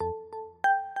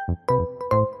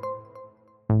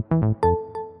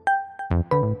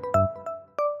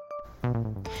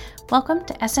Welcome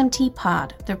to SMT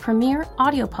Pod, the premier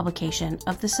audio publication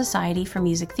of the Society for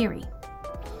Music Theory.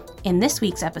 In this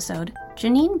week's episode,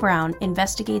 Janine Brown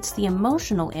investigates the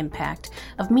emotional impact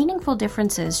of meaningful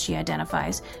differences she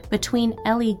identifies between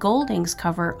Ellie Goulding's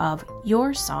cover of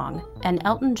Your Song and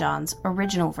Elton John's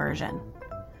original version.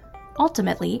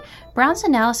 Ultimately, Brown's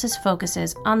analysis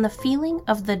focuses on the feeling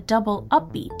of the double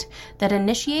upbeat that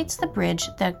initiates the bridge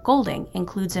that Goulding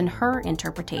includes in her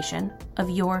interpretation of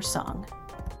Your Song.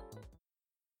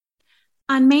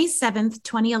 On May 7th,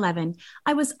 2011,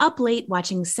 I was up late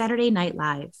watching Saturday Night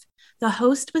Live. The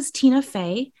host was Tina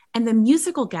Fey, and the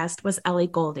musical guest was Ellie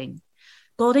Goulding.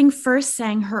 Goulding first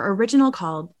sang her original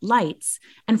called Lights,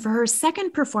 and for her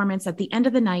second performance at the end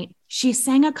of the night, she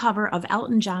sang a cover of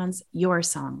Elton John's Your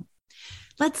Song.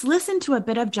 Let's listen to a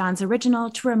bit of John's original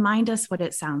to remind us what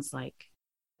it sounds like.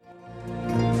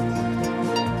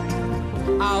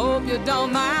 I hope you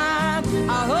don't mind,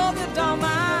 I hope you don't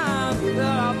mind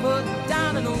that I put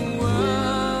down in the words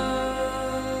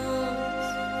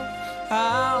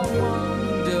how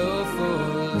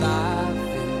wonderful life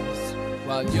is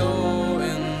while you're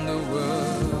in the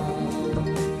world.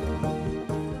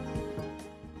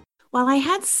 While I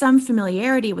had some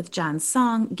familiarity with John's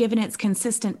song, given its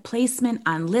consistent placement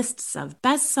on lists of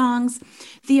best songs,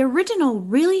 the original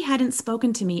really hadn't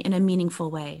spoken to me in a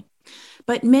meaningful way.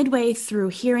 But midway through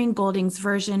hearing Goulding's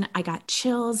version, I got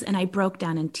chills and I broke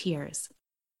down in tears.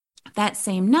 That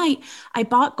same night, I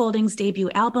bought Goulding's debut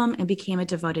album and became a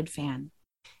devoted fan.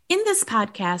 In this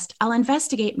podcast, I'll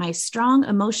investigate my strong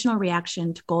emotional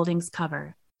reaction to Goulding's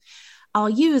cover. I'll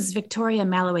use Victoria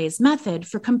Malloway's method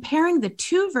for comparing the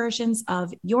two versions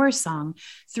of Your Song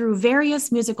through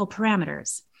various musical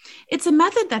parameters. It's a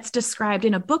method that's described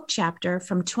in a book chapter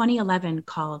from 2011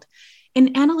 called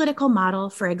An Analytical Model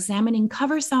for Examining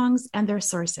Cover Songs and Their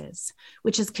Sources,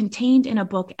 which is contained in a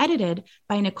book edited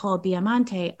by Nicole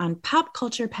Biamonte on pop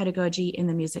culture pedagogy in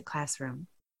the music classroom.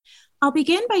 I'll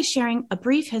begin by sharing a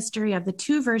brief history of the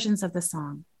two versions of the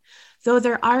song. Though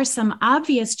there are some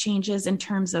obvious changes in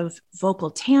terms of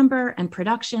vocal timbre and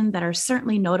production that are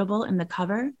certainly notable in the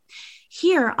cover,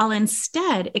 here I'll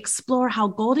instead explore how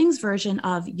Goulding's version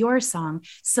of Your Song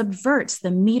subverts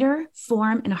the meter,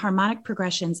 form, and harmonic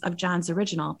progressions of John's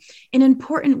original in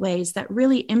important ways that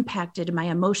really impacted my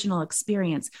emotional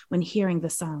experience when hearing the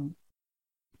song.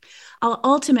 I'll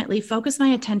ultimately focus my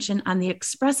attention on the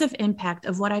expressive impact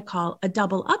of what I call a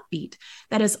double upbeat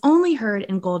that is only heard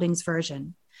in Goulding's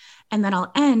version. And then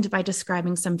I'll end by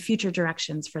describing some future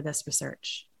directions for this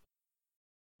research.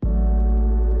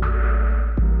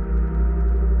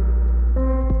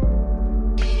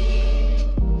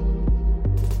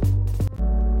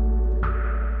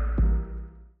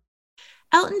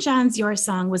 Elton John's Your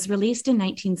Song was released in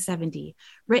 1970,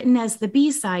 written as the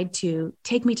B-side to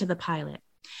Take Me to the Pilot.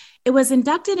 It was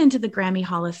inducted into the Grammy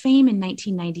Hall of Fame in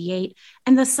 1998,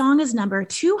 and the song is number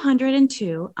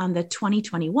 202 on the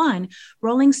 2021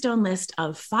 Rolling Stone list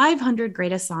of 500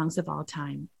 greatest songs of all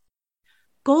time.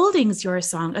 Goulding's Your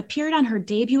Song appeared on her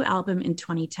debut album in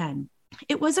 2010.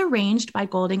 It was arranged by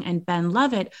Goulding and Ben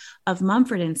Lovett of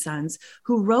Mumford & Sons,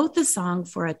 who wrote the song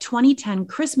for a 2010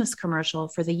 Christmas commercial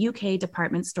for the UK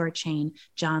department store chain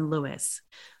John Lewis.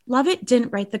 Lovett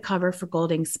didn't write the cover for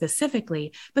Goulding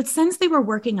specifically, but since they were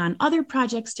working on other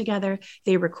projects together,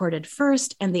 they recorded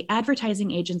first, and the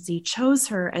advertising agency chose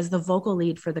her as the vocal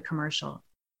lead for the commercial.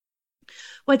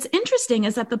 What's interesting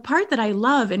is that the part that I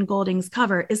love in Goulding's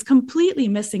cover is completely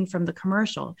missing from the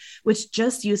commercial, which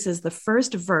just uses the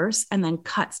first verse and then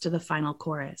cuts to the final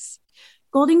chorus.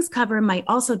 Goulding's cover might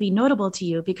also be notable to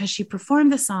you because she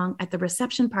performed the song at the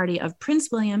reception party of Prince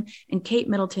William and Kate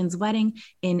Middleton's wedding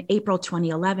in April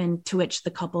 2011, to which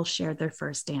the couple shared their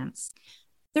first dance.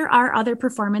 There are other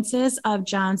performances of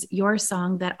John's Your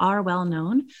Song that are well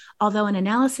known, although an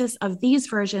analysis of these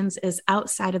versions is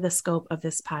outside of the scope of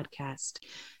this podcast.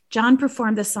 John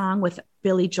performed the song with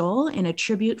Billy Joel in a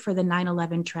tribute for the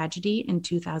 9/11 tragedy in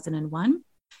 2001.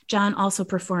 John also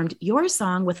performed Your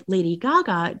Song with Lady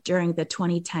Gaga during the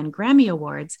 2010 Grammy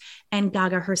Awards, and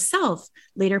Gaga herself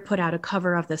later put out a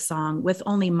cover of the song with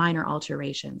only minor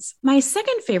alterations. My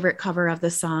second favorite cover of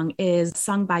the song is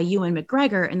sung by Ewan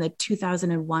McGregor in the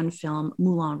 2001 film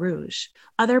Moulin Rouge.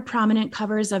 Other prominent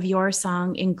covers of Your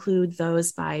Song include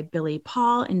those by Billy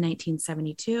Paul in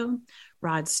 1972,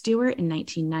 Rod Stewart in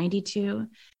 1992,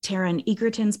 Taron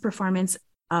Egerton's performance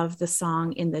of the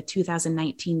song in the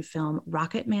 2019 film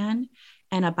Rocket Man,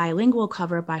 and a bilingual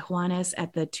cover by Juanes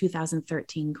at the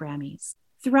 2013 Grammys.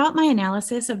 Throughout my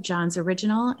analysis of John's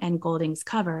original and Goulding's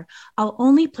cover, I'll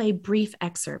only play brief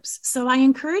excerpts, so I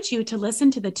encourage you to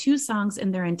listen to the two songs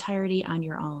in their entirety on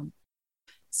your own.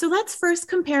 So let's first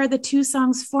compare the two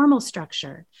songs' formal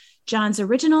structure. John's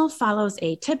original follows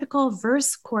a typical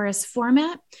verse-chorus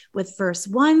format, with verse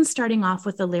 1 starting off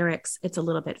with the lyrics, "It's a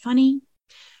little bit funny,"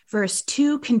 verse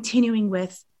 2 continuing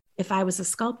with, "If I was a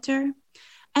sculptor,"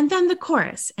 and then the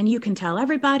chorus, "And you can tell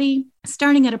everybody,"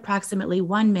 starting at approximately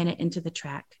 1 minute into the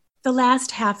track. The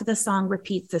last half of the song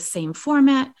repeats the same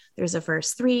format. There's a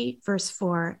verse 3, verse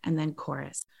 4, and then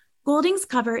chorus. Golding's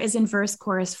cover is in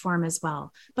verse-chorus form as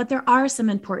well, but there are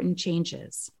some important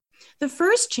changes. The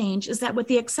first change is that with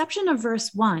the exception of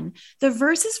verse 1, the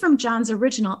verses from John's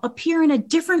original appear in a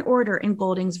different order in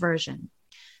Golding's version.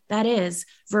 That is,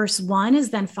 verse 1 is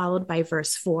then followed by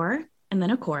verse 4 and then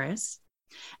a chorus.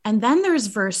 And then there's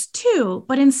verse 2,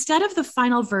 but instead of the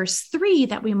final verse 3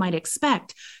 that we might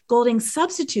expect, Golding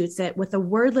substitutes it with a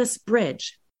wordless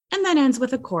bridge and then ends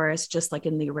with a chorus just like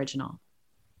in the original.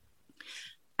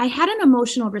 I had an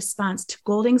emotional response to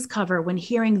Golding's cover when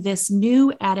hearing this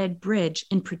new added bridge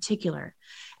in particular.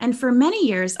 And for many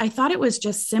years, I thought it was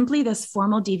just simply this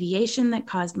formal deviation that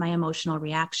caused my emotional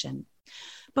reaction.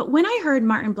 But when I heard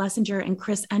Martin Blessinger and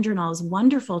Chris Endernall's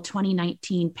wonderful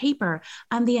 2019 paper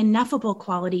on the ineffable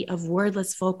quality of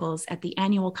wordless vocals at the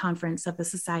annual conference of the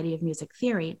Society of Music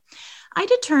Theory, I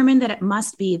determined that it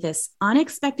must be this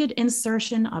unexpected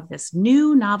insertion of this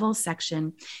new novel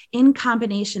section in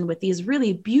combination with these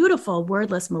really beautiful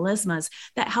wordless melismas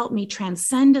that helped me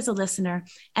transcend as a listener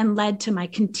and led to my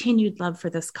continued love for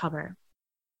this cover.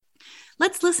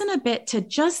 Let's listen a bit to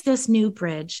just this new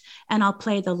bridge, and I'll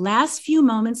play the last few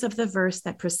moments of the verse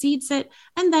that precedes it,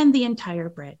 and then the entire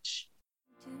bridge.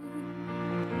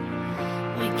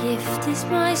 My gift is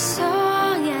my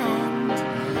song, and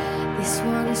this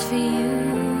one's for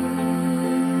you.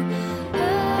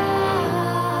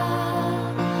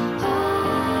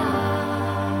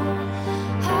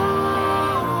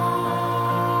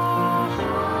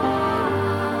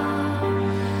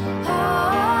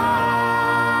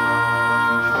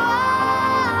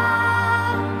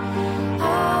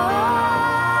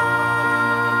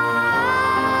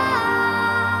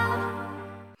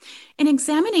 An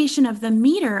examination of the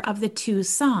meter of the two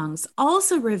songs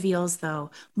also reveals,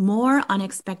 though, more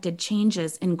unexpected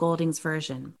changes in Golding's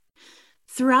version.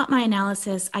 Throughout my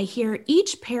analysis, I hear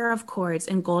each pair of chords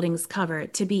in Golding's cover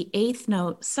to be eighth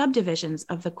note subdivisions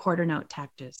of the quarter note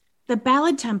tactus. The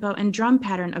ballad tempo and drum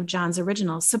pattern of John's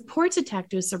original supports a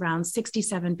tactus around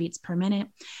 67 beats per minute,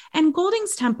 and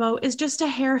Golding's tempo is just a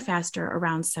hair faster,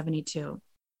 around 72.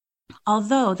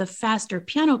 Although the faster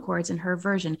piano chords in her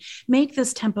version make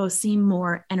this tempo seem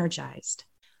more energized.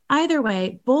 Either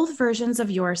way, both versions of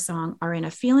Your Song are in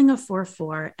a feeling of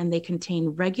 4/4, and they contain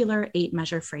regular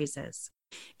 8-measure phrases.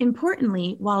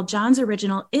 Importantly, while John's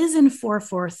original is in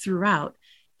 4/4 throughout,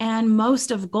 and most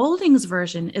of Golding's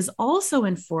version is also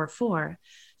in 4/4,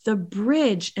 the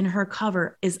bridge in her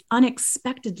cover is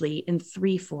unexpectedly in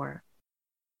 3/4.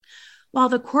 While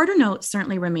the quarter note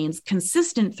certainly remains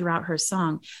consistent throughout her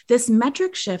song, this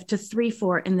metric shift to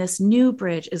 3/4 in this new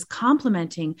bridge is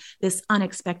complementing this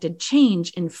unexpected change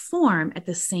in form at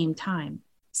the same time.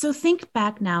 So think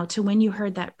back now to when you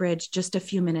heard that bridge just a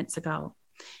few minutes ago.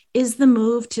 Is the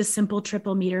move to simple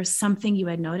triple meter something you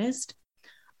had noticed?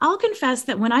 I'll confess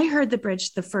that when I heard the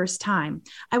bridge the first time,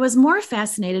 I was more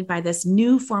fascinated by this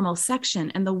new formal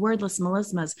section and the wordless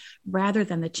melismas rather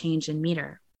than the change in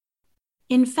meter.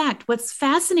 In fact, what's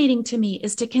fascinating to me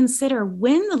is to consider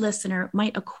when the listener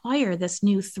might acquire this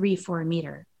new 3/4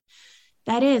 meter.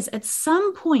 That is, at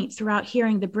some point throughout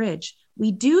hearing the bridge,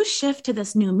 we do shift to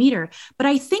this new meter, but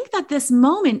I think that this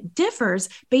moment differs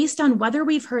based on whether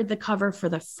we've heard the cover for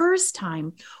the first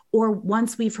time or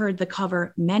once we've heard the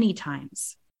cover many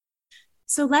times.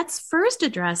 So let's first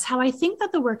address how I think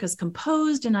that the work is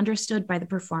composed and understood by the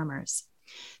performers.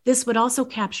 This would also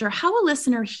capture how a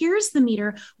listener hears the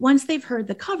meter once they've heard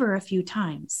the cover a few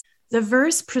times. The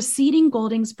verse preceding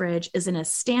Golding's bridge is in a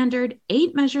standard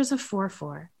 8 measures of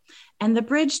 4/4, and the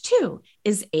bridge too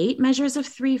is 8 measures of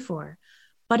 3/4,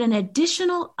 but an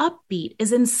additional upbeat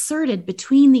is inserted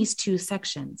between these two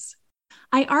sections.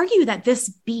 I argue that this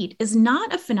beat is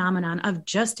not a phenomenon of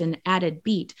just an added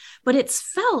beat, but it's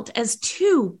felt as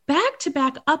two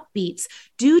back-to-back upbeats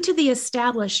due to the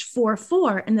established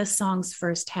 4/4 in the song's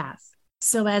first half.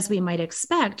 So as we might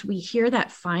expect, we hear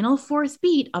that final fourth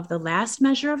beat of the last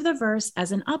measure of the verse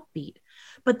as an upbeat,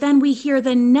 but then we hear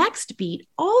the next beat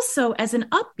also as an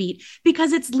upbeat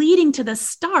because it's leading to the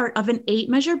start of an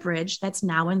 8-measure bridge that's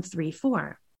now in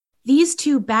 3/4. These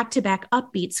two back-to-back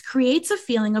upbeats creates a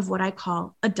feeling of what I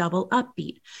call a double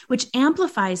upbeat, which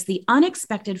amplifies the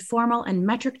unexpected formal and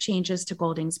metric changes to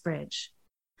Golding's bridge.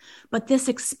 But this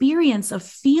experience of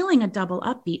feeling a double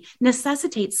upbeat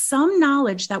necessitates some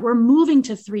knowledge that we're moving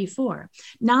to 3/4,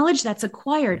 knowledge that's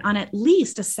acquired on at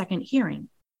least a second hearing.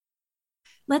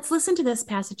 Let's listen to this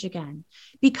passage again.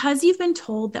 Because you've been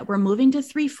told that we're moving to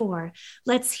 3/4,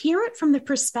 let's hear it from the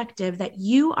perspective that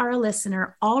you are a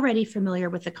listener already familiar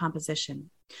with the composition.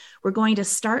 We're going to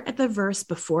start at the verse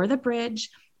before the bridge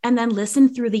and then listen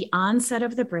through the onset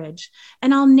of the bridge,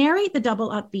 and I'll narrate the double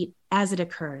upbeat as it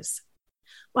occurs.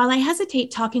 While I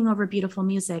hesitate talking over beautiful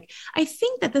music, I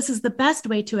think that this is the best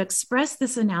way to express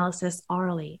this analysis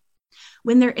orally.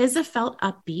 When there is a felt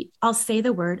upbeat, I'll say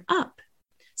the word up.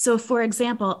 So for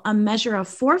example, a measure of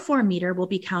 4/4 meter will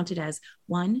be counted as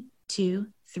 1, 2,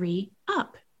 3,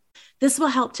 up. This will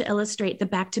help to illustrate the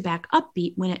back-to-back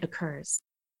upbeat when it occurs.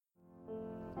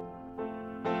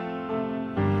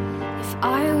 If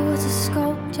I was a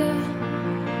sculptor,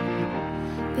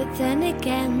 but then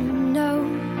again, no.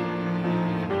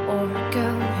 Or a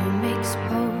girl who makes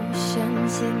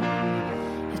potions in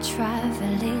a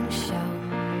traveling show.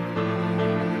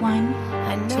 1,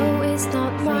 I know it's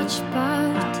not 3, much,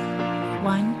 but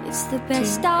 1, it's the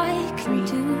best 2, I can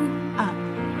 3, do. up.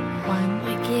 1,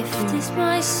 My gift 2, is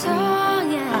my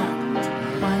song, and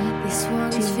 1, this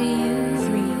one's 2, for you.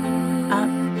 3, up,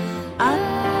 up.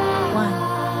 1,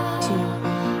 2,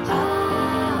 up.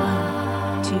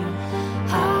 1, 2,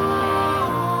 up.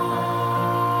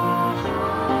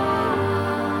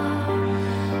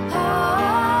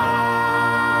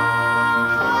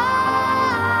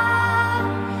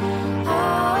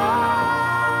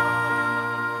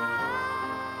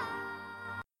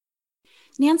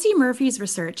 Nancy Murphy's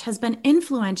research has been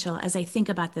influential as I think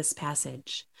about this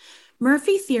passage.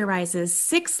 Murphy theorizes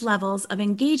 6 levels of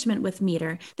engagement with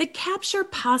meter that capture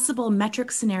possible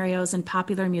metric scenarios in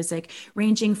popular music,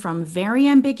 ranging from very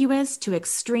ambiguous to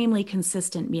extremely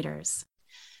consistent meters.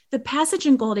 The passage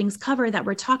in Golding's cover that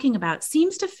we're talking about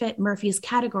seems to fit Murphy's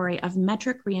category of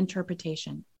metric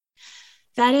reinterpretation.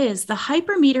 That is, the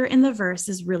hypermeter in the verse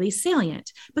is really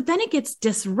salient, but then it gets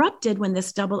disrupted when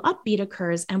this double upbeat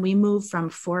occurs and we move from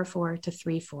 4/4 to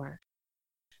 3/4.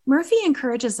 Murphy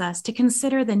encourages us to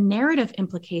consider the narrative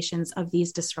implications of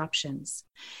these disruptions.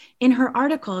 In her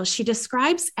article, she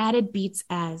describes added beats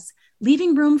as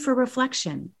leaving room for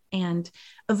reflection and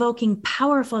evoking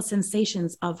powerful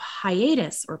sensations of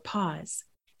hiatus or pause.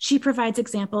 She provides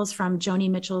examples from Joni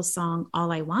Mitchell's song,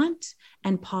 All I Want,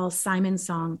 and Paul Simon's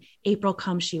song, April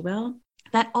Come She Will,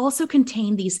 that also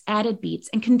contain these added beats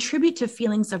and contribute to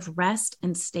feelings of rest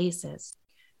and stasis.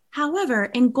 However,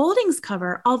 in Golding's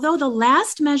cover, although the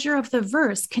last measure of the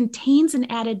verse contains an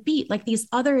added beat, like these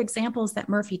other examples that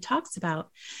Murphy talks about,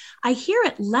 I hear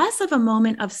it less of a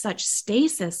moment of such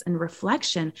stasis and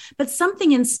reflection, but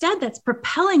something instead that's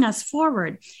propelling us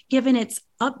forward, given its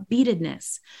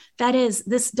upbeatedness. That is,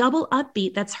 this double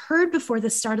upbeat that's heard before the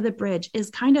start of the bridge is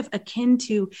kind of akin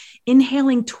to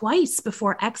inhaling twice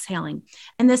before exhaling.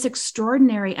 And this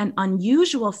extraordinary and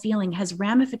unusual feeling has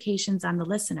ramifications on the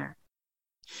listener.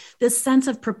 This sense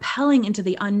of propelling into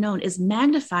the unknown is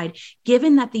magnified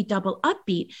given that the double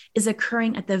upbeat is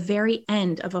occurring at the very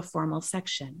end of a formal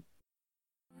section.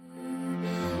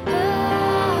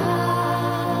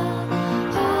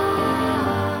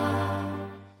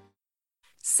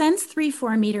 Since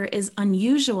 3/4 meter is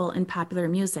unusual in popular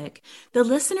music, the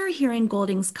listener hearing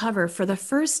Golding's cover for the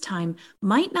first time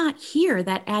might not hear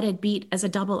that added beat as a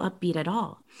double upbeat at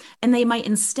all, and they might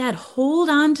instead hold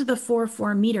on to the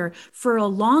 4/4 meter for a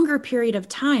longer period of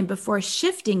time before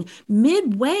shifting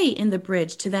midway in the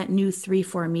bridge to that new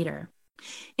 3/4 meter.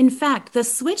 In fact, the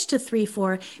switch to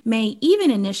 3/4 may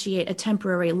even initiate a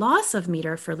temporary loss of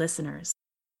meter for listeners.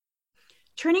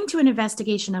 Turning to an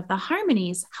investigation of the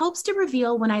harmonies helps to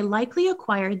reveal when I likely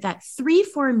acquired that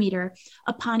 3/4 meter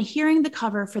upon hearing the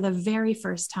cover for the very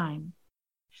first time.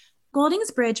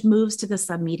 Golding's bridge moves to the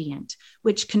submediant,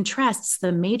 which contrasts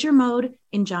the major mode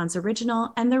in John's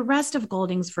original and the rest of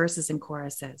Golding's verses and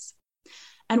choruses.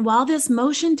 And while this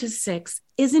motion to 6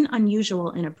 isn't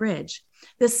unusual in a bridge,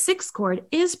 the 6th chord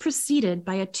is preceded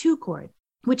by a 2 chord,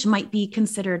 which might be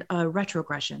considered a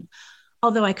retrogression.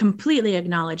 Although I completely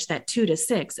acknowledge that 2 to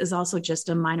 6 is also just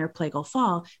a minor plagal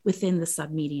fall within the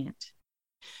submediant.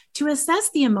 To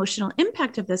assess the emotional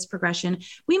impact of this progression,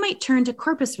 we might turn to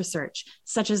corpus research,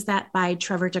 such as that by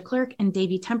Trevor DeClercq and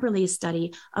Davie Temperley's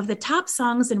study of the top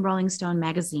songs in Rolling Stone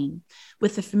magazine,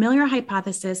 with the familiar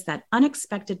hypothesis that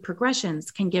unexpected progressions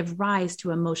can give rise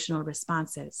to emotional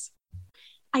responses.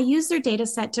 I used their data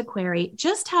set to query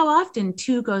just how often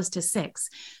 2 goes to 6,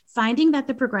 finding that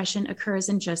the progression occurs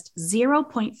in just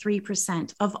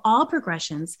 0.3% of all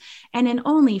progressions and in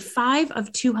only 5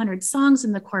 of 200 songs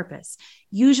in the corpus,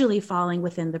 usually falling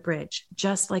within the bridge,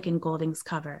 just like in Golding's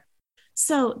cover.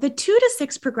 So the 2 to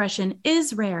 6 progression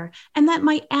is rare, and that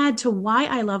might add to why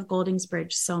I love Golding's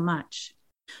bridge so much.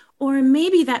 Or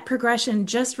maybe that progression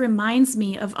just reminds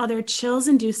me of other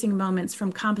chills-inducing moments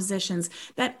from compositions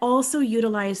that also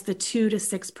utilize the 2 to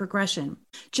 6 progression,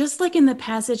 just like in the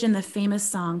passage in the famous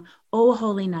song, "O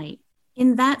Holy Night."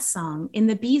 In that song, in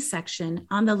the B section,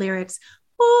 on the lyrics,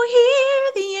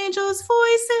 "Oh, hear the angels'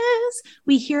 voices,"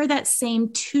 we hear that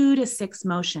same 2 to 6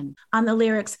 motion. On the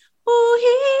lyrics, "Oh,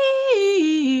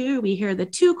 here," we hear the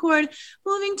 2 chord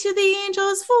moving to the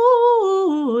angels'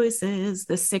 voices,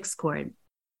 the 6 chord.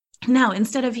 Now,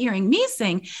 instead of hearing me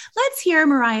sing, let's hear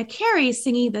Mariah Carey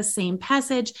singing the same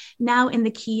passage, now in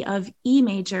the key of E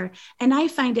major, and I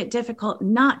find it difficult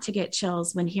not to get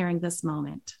chills when hearing this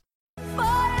moment.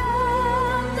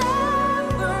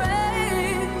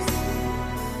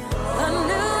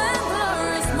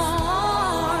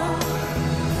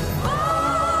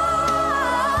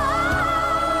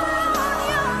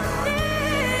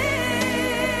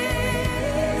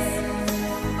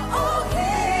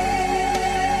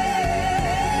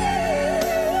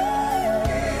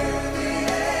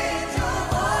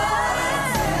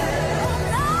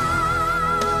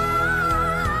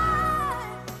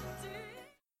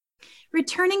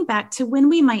 Returning back to when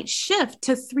we might shift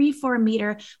to 3/4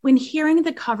 meter when hearing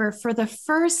the cover for the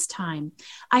first time,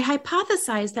 I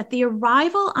hypothesize that the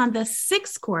arrival on the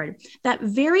 6th chord, that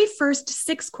very first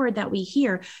 6th chord that we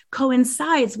hear,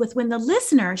 coincides with when the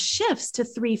listener shifts to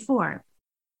 3/4.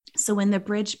 So when the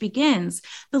bridge begins,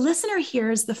 the listener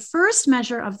hears the first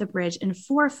measure of the bridge in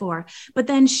 4/4, but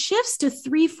then shifts to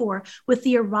 3/4 with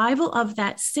the arrival of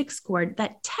that 6th chord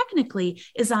that technically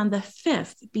is on the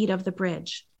 5th beat of the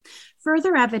bridge.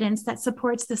 Further evidence that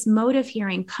supports this mode of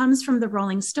hearing comes from the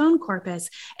Rolling Stone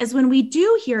corpus, as when we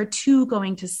do hear 2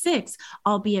 going to 6,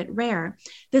 albeit rare,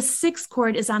 the 6th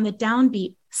chord is on the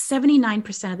downbeat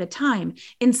 79% of the time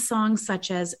in songs such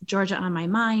as "Georgia on My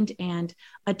Mind" and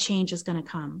 "A Change Is Gonna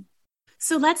Come."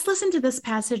 So let's listen to this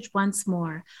passage once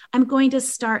more. I'm going to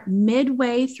start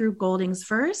midway through Golding's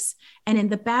verse, and in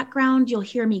the background, you'll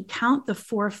hear me count the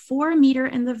 4/4 meter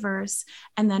in the verse,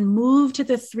 and then move to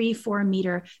the 3/4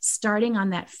 meter, starting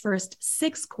on that first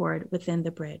 6th chord within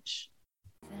the bridge.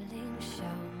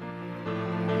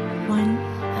 1,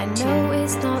 I know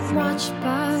it's not 3, much,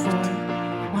 but 4,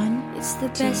 1, it's the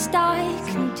 2, best I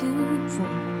can 3, do. 4,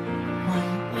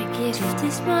 1, My gift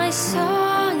is my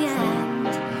song, and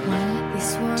 1,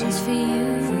 this one's 2, for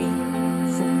you. 3,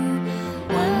 4,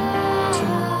 1,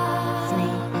 2,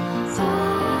 3, 4,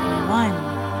 1,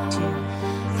 2,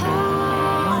 3,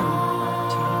 1,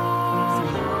 2,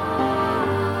 3.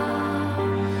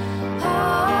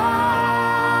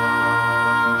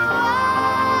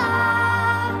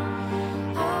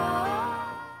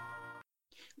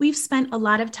 We've spent a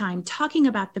lot of time talking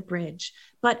about the bridge,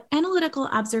 but analytical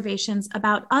observations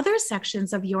about other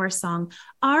sections of your song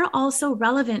are also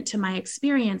relevant to my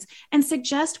experience and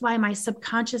suggest why my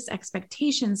subconscious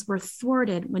expectations were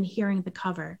thwarted when hearing the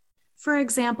cover. For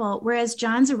example, whereas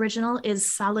John's original is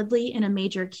solidly in a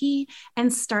major key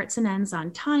and starts and ends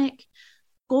on tonic,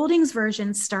 Golding's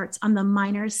version starts on the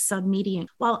minor submedian,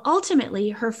 while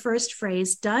ultimately her first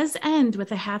phrase does end with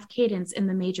a half cadence in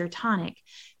the major tonic.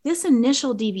 This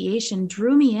initial deviation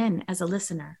drew me in as a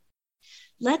listener.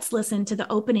 Let's listen to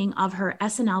the opening of her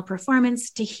SNL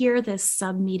performance to hear this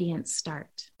submedian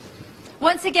start.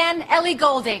 Once again, Ellie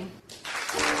Goulding.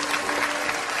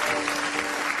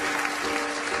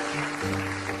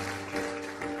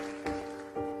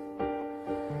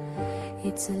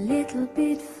 It's a little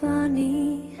bit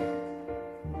funny,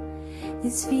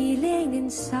 this feeling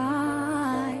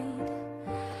inside.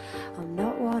 I'm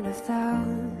not one of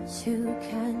those who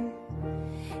can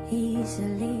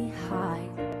easily hide.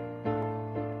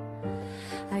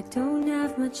 I don't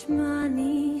have much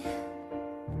money,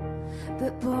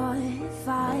 but boy, if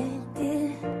I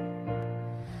did,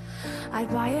 I'd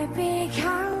buy a big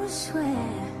house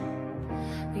where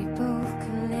we both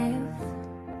could live.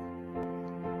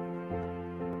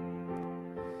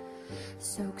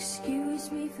 So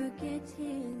excuse me for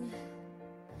getting...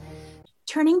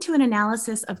 Turning to an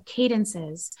analysis of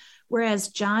cadences, whereas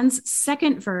John's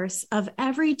second verse of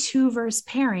every 2-verse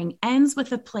pairing ends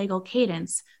with a plagal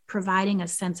cadence, providing a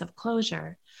sense of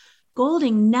closure,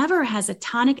 Goulding never has a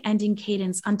tonic ending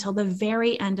cadence until the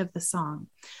very end of the song,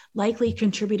 likely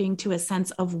contributing to a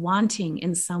sense of wanting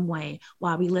in some way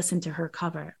while we listen to her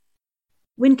cover.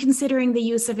 When considering the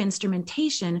use of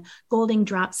instrumentation, Golding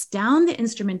drops down the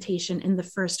instrumentation in the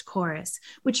first chorus,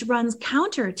 which runs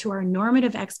counter to our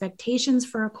normative expectations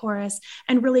for a chorus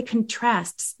and really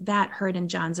contrasts that heard in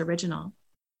John's original.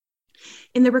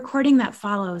 In the recording that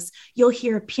follows, you'll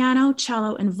hear piano,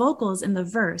 cello, and vocals in the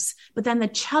verse, but then the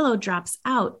cello drops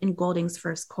out in Golding's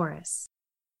first chorus.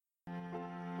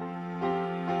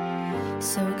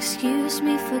 So excuse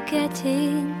me for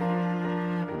getting,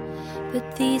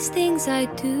 but these things I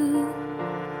do.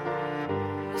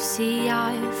 You see,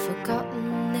 I've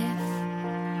forgotten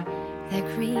if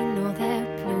they're green or they're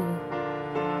blue.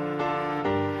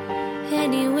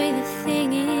 Anyway, the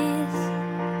thing is,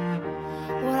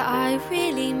 what I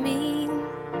really mean,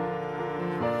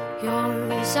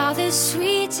 your eyes are the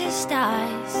sweetest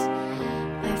eyes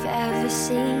I've ever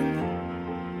seen.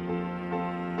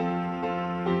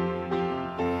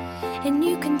 And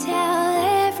you can tell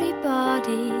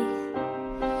everybody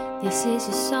this is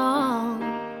a song.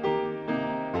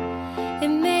 It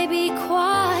may be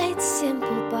quite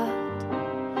simple, but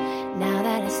now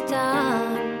that it's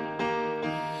done,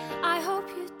 I hope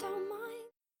you don't mind.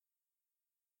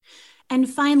 And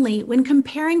finally, when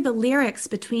comparing the lyrics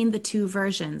between the two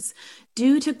versions,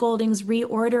 due to Golding's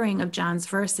reordering of John's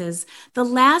verses, the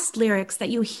last lyrics that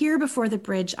you hear before the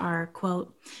bridge are,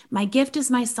 quote, "My gift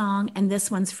is my song, and this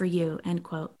one's for you," end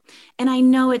quote. And I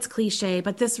know it's cliche,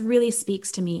 but this really speaks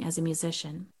to me as a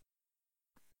musician.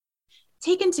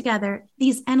 Taken together,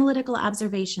 these analytical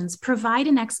observations provide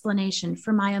an explanation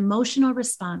for my emotional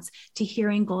response to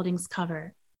hearing Golding's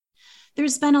cover.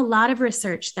 There's been a lot of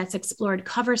research that's explored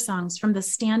cover songs from the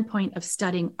standpoint of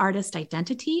studying artist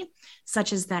identity,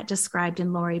 such as that described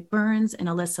in Laurie Burns and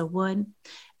Alyssa Wood,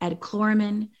 Ed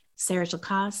Klorman, Serge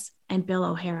Lacasse, and Bill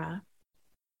O'Hara.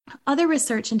 Other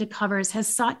research into covers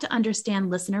has sought to understand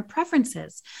listener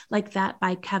preferences, like that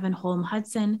by Kevin Holm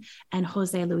Hudson and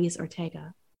Jose Luis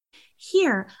Ortega.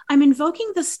 Here, I'm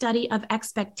invoking the study of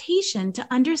expectation to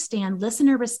understand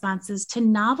listener responses to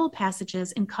novel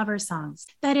passages in cover songs.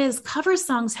 That is, cover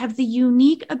songs have the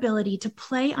unique ability to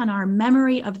play on our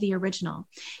memory of the original,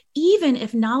 even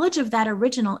if knowledge of that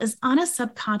original is on a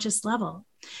subconscious level.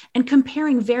 And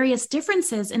comparing various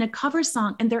differences in a cover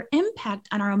song and their impact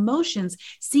on our emotions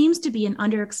seems to be an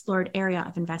underexplored area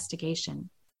of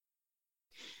investigation.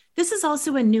 This is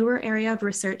also a newer area of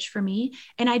research for me,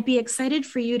 and I'd be excited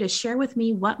for you to share with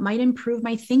me what might improve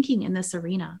my thinking in this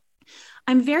arena.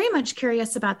 I'm very much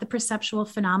curious about the perceptual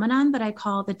phenomenon that I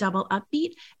call the double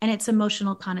upbeat and its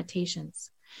emotional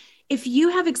connotations. If you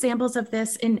have examples of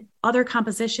this in other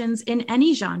compositions in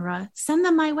any genre, send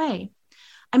them my way.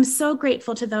 I'm so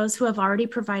grateful to those who have already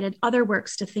provided other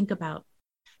works to think about.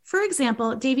 For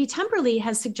example, Davy Temperley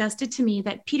has suggested to me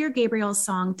that Peter Gabriel's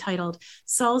song titled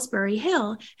Salisbury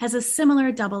Hill has a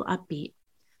similar double upbeat.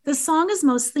 The song is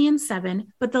mostly in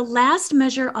 7, but the last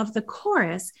measure of the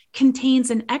chorus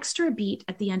contains an extra beat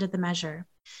at the end of the measure.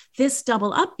 This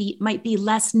double upbeat might be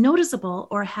less noticeable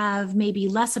or have maybe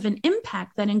less of an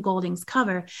impact than in Golding's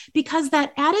cover because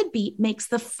that added beat makes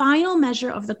the final measure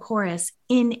of the chorus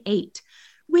in 8.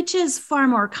 Which is far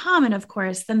more common, of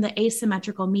course, than the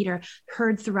asymmetrical meter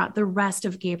heard throughout the rest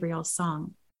of Gabriel's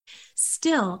song.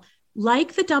 Still,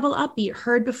 like the double upbeat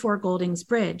heard before Golding's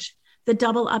bridge, the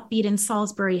double upbeat in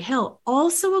Salisbury Hill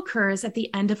also occurs at the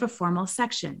end of a formal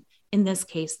section, in this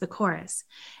case, the chorus.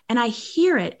 And I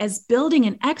hear it as building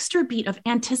an extra beat of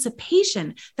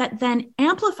anticipation that then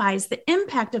amplifies the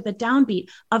impact of the downbeat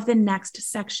of the next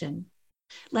section.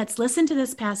 Let's listen to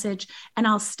this passage, and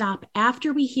I'll stop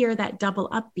after we hear that double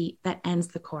upbeat that ends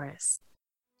the chorus.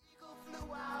 Eagle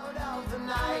flew out of the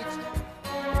night.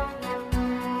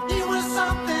 He was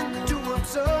something to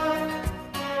observe.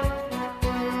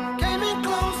 Came in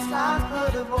close, I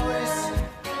heard a voice.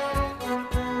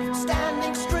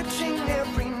 Standing, stretching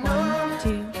every nerve. 1,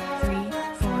 2, 3,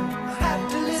 4, Had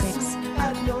to 5, listen, 6.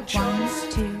 had no choice.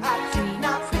 1, 2, I did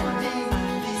not 3, 4, believe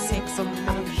 5, the 6.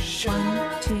 information.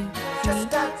 1, 2, 3,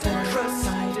 Just had to 4, trust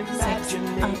 5, 6.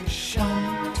 imagination.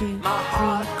 1, 2, 3, My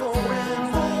heart 4, going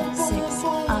 5, boom, 6. boom,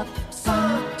 boom. Up.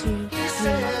 1, 2,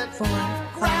 3, 4,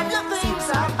 5, Grab your things,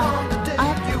 6. I'm gonna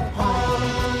Up. take you home.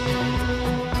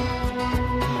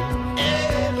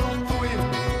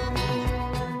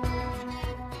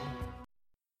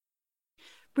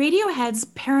 Radiohead's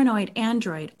Paranoid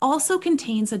Android also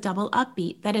contains a double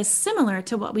upbeat that is similar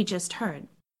to what we just heard.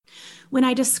 When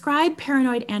I describe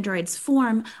Paranoid Android's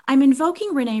form, I'm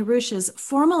invoking Renee Rush's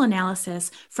formal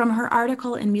analysis from her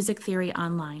article in Music Theory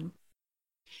Online.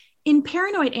 In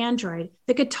Paranoid Android,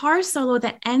 the guitar solo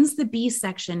that ends the B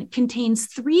section contains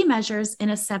 3 measures in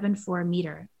a 7/4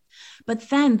 meter. But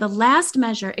then the last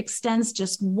measure extends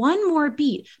just one more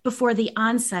beat before the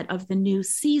onset of the new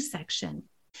C section.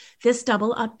 This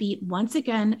double upbeat, once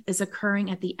again, is occurring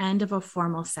at the end of a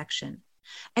formal section.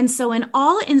 And so in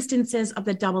all instances of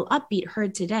the double upbeat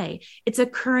heard today, it's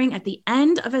occurring at the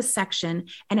end of a section,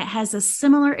 and it has a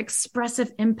similar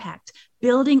expressive impact,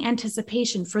 building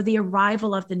anticipation for the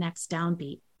arrival of the next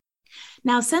downbeat.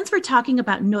 Now, since we're talking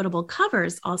about notable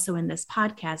covers also in this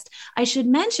podcast, I should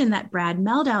mention that Brad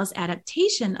Meldau's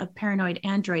adaptation of Paranoid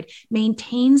Android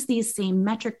maintains these same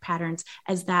metric patterns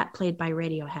as that played by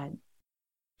Radiohead.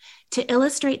 To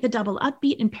illustrate the double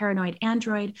upbeat in Paranoid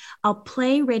Android, I'll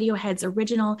play Radiohead's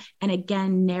original and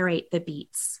again narrate the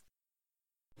beats.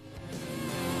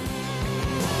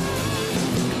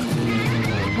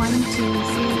 1, 2, 3,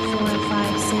 4,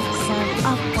 5, 6, 7,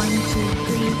 up. 1, 2,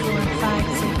 3, 4, 5,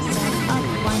 6, 7, up.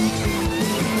 1, 2,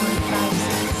 3, 4, 5,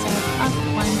 6, 7, up.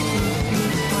 1, 2, 3,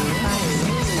 4, 5,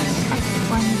 6, 7, up.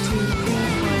 1, 2, 3,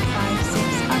 4, 5,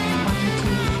 6, up. 1,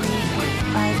 2, 3, 4,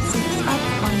 5, 6, up.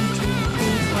 1, 2,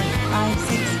 3, 4, 5,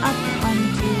 6, up. 1,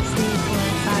 2, 3, 4,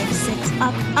 5, 6,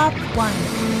 up, up, 1.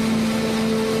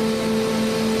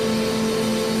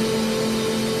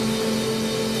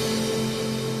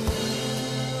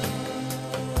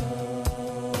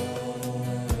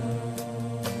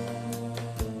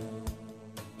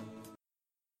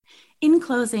 In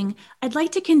closing, I'd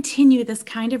like to continue this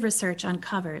kind of research on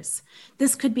covers.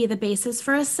 This could be the basis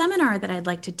for a seminar that I'd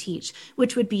like to teach,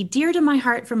 which would be dear to my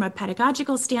heart from a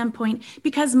pedagogical standpoint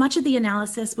because much of the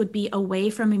analysis would be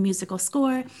away from a musical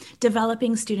score,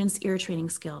 developing students' ear training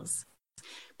skills.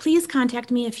 Please contact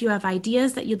me if you have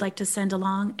ideas that you'd like to send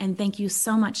along, and thank you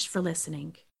so much for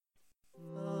listening.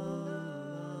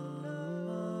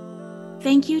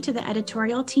 Thank you to the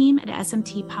editorial team at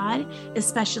SMT Pod,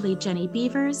 especially Jenny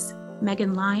Beavers,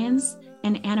 Megan Lyons,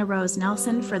 and Anna Rose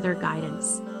Nelson for their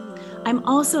guidance. I'm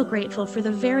also grateful for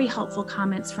the very helpful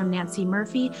comments from Nancy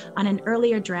Murphy on an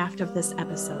earlier draft of this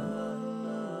episode.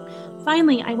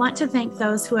 Finally, I want to thank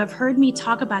those who have heard me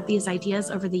talk about these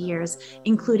ideas over the years,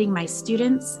 including my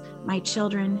students, my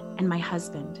children, and my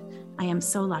husband. I am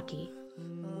so lucky.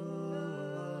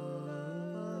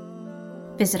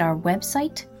 Visit our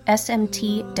website,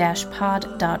 smt-pod.org,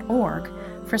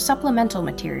 for supplemental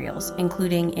materials,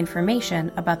 including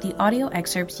information about the audio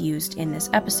excerpts used in this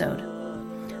episode.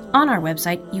 On our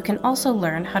website, you can also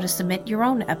learn how to submit your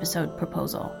own episode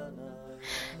proposal.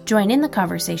 Join in the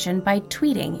conversation by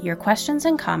tweeting your questions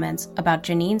and comments about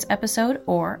Janine's episode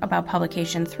or about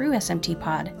publication through SMT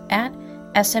Pod at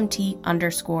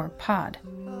SMT_pod.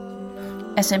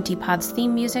 SMT Pod's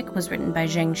theme music was written by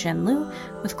Zheng Shen Liu,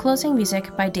 with closing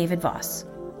music by David Voss.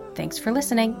 Thanks for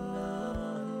listening.